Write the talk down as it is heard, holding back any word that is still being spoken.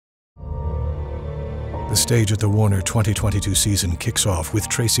The stage at the Warner 2022 season kicks off with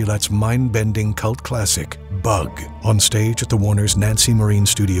Tracy Letts' mind-bending cult classic, Bug, on stage at the Warner's Nancy Marine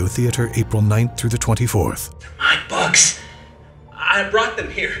Studio Theater, April 9th through the 24th. They're my bugs. I brought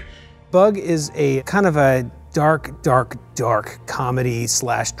them here. Bug is a kind of a dark comedy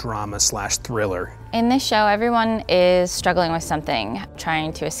slash drama slash thriller. In this show, everyone is struggling with something,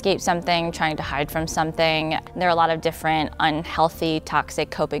 trying to escape something, trying to hide from something. There are a lot of different unhealthy, toxic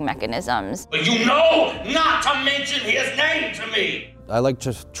coping mechanisms. But you know not to mention his name to me! I like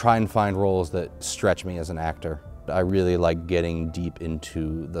to try and find roles that stretch me as an actor. I really like getting deep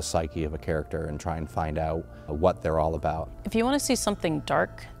into the psyche of a character and try and find out what they're all about. If you want to see something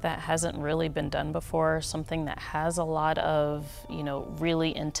dark that hasn't really been done before, something that has a lot of,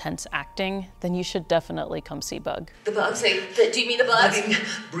 really intense acting, then you should definitely come see Bug. The bugs, do you mean the bugs? Living,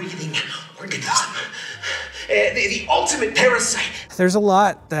 breathing organism. The ultimate parasite. There's a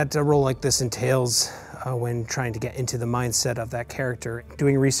lot that a role like this entails when trying to get into the mindset of that character.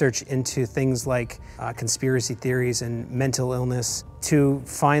 Doing research into things like conspiracy theories and mental illness to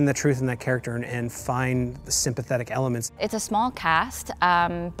find the truth in that character and find the sympathetic elements. It's a small cast,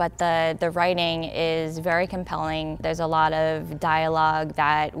 but the writing is very compelling. There's a lot of dialogue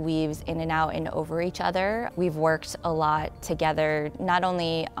that weaves in and out and over each other. We've worked a lot together, not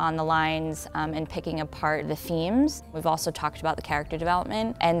only on the lines and picking apart the themes, we've also talked about the character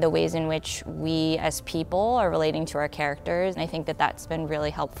development and the ways in which we as people are relating to our characters. And I think that that's been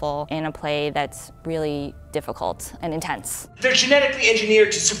really helpful in a play that's really difficult and intense. They're genetically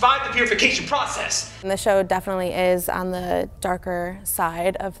engineered to survive the purification process. And the show definitely is on the darker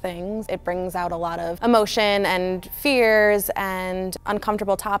side of things. It brings out a lot of emotion and fears and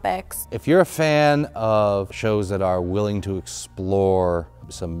uncomfortable topics. If you're a fan of shows that are willing to explore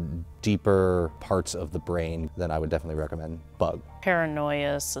some deeper parts of the brain, then I would definitely recommend Bug.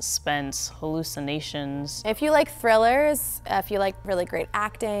 Paranoia, suspense, hallucinations. If you like thrillers, if you like really great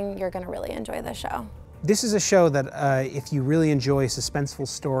acting, you're going to really enjoy this show. This is a show that if you really enjoy a suspenseful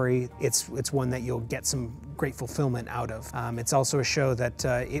story, it's one that you'll get some great fulfillment out of. It's also a show that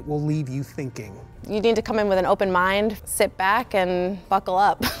it will leave you thinking. You need to come in with an open mind, sit back and buckle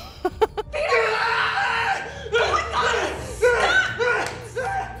up.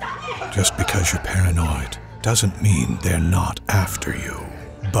 Just because you're paranoid doesn't mean they're not after you.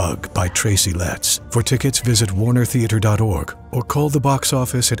 Bug by Tracy Letts. For tickets, visit warnertheater.org or call the box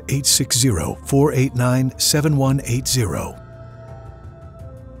office at 860-489-7180.